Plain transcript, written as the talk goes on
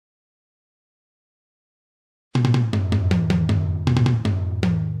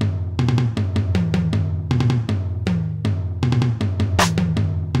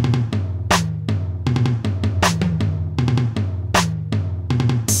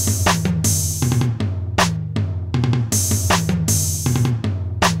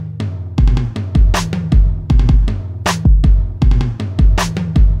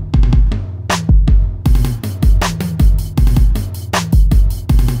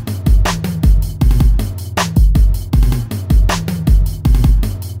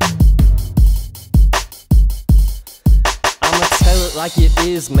like it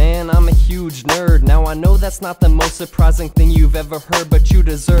is, man, I'm a huge nerd. Now I know that's not the most surprising thing you've ever heard, but you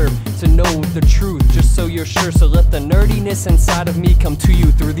deserve to know the truth, just so you're sure. So let the nerdiness inside of me come to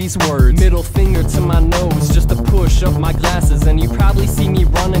you through these words. Middle finger to my nose, just a push up my glasses. And you probably see me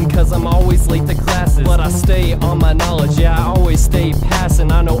running cause I'm always late to classes, but I stay on my knowledge, yeah, I always stay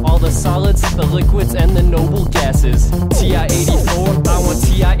passing. I know all the solids, the liquids, and the noble gases. TI-84, I want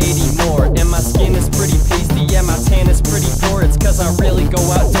TI-80 more. And my skin is pretty pasty, yeah, my tan is pretty poor. It's cause I really go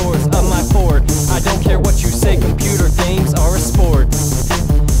outdoors of my board. I don't care what you say, computer games are a sport.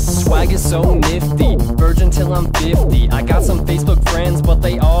 Swag is so nifty, virgin till I'm 50. I got some Facebook friends, but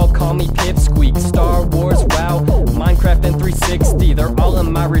they all call me Pipsqueak. Star Wars, WoW, Minecraft, and 360. They're all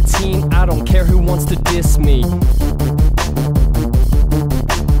in my routine, I don't care who wants to diss me.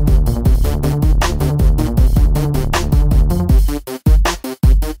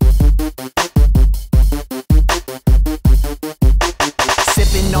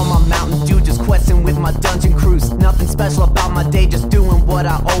 On my Mountain Dew, just questing with my dungeon cruise. Nothing special about my day, just doing what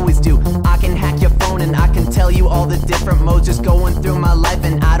I always do. I can hack your phone and I can tell you all the different modes. Just going through my life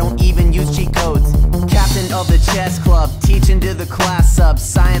and I don't even use cheat codes. Captain of the chess club, teaching to the class up.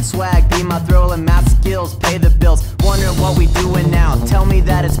 Science swag, be my thrill and math skills, pay the bills. Wondering what we doing now, tell me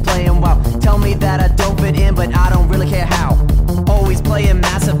that it's playing well. Tell me that I don't fit in, but I don't really care how. Always playing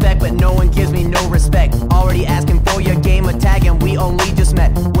Mass Effect, but no one gives me no respect. Already asking for your gamer tag and we only just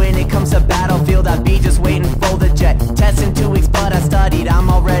met. When it comes to Battlefield, I'd be just waiting for the jet. Test in 2 weeks, but I studied, I'm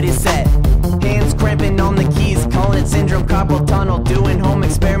already set. Hands cramping on the keys, calling it syndrome, carpal tunnel. Doing home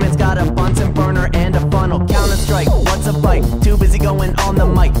experiments, got a Bunsen burner and a funnel. Counter-Strike, what's a bite? Too busy going on the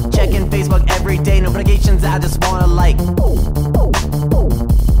mic. Checking Facebook every day, notifications I just wanna like.